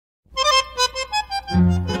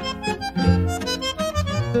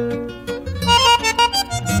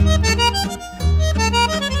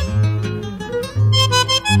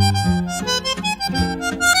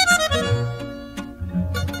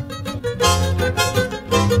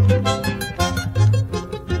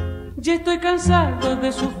Ya estoy cansado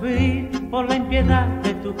de sufrir por la impiedad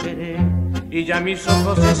de tu querer, y ya mis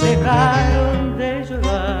ojos se secaron de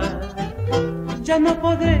llorar. Ya no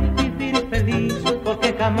podré vivir feliz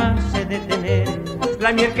porque jamás sé detener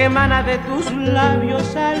la miel que emana de tus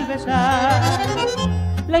labios al besar.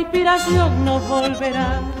 La inspiración no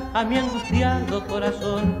volverá a mi angustiado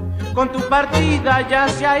corazón, con tu partida ya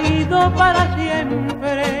se ha ido para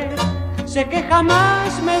siempre. Sé que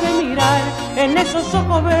jamás me he de mirar en esos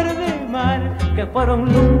ojos verde mar que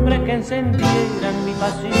fueron lumbre que encendieran mi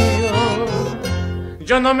pasión.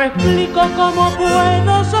 Yo no me explico cómo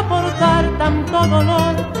puedo soportar tanto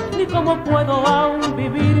dolor, ni cómo puedo aún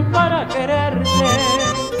vivir para quererte,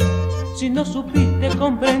 si no supiste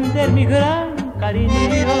comprender mi gran cariño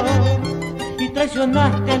y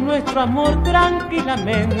traicionaste nuestro amor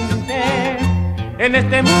tranquilamente. En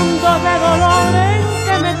este mundo de dolores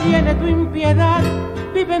que me tiene tu impiedad,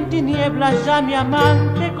 vive en tinieblas ya mi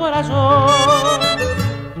amante corazón.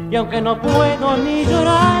 Y aunque no puedo ni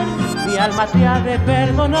llorar, mi alma te ha de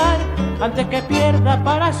perdonar antes que pierda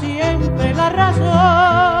para siempre la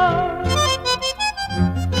razón.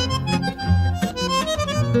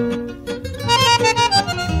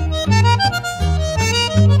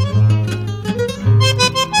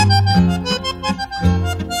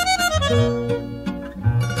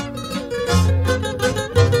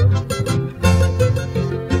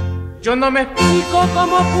 Yo no me explico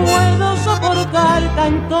cómo puedo soportar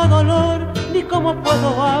tanto dolor, ni cómo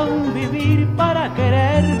puedo aún vivir para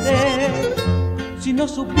quererte, si no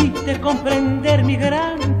supiste comprender mi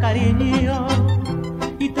gran cariño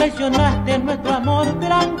y traicionaste nuestro amor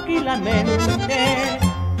tranquilamente.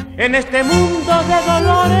 En este mundo de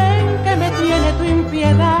dolores que me tiene tu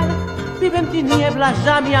impiedad, vive en tinieblas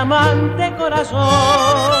ya mi amante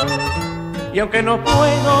corazón. Y aunque no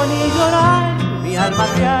puedo ni llorar, mi alma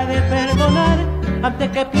te ha de perdonar antes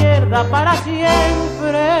que pierda para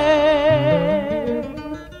siempre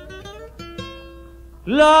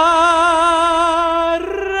la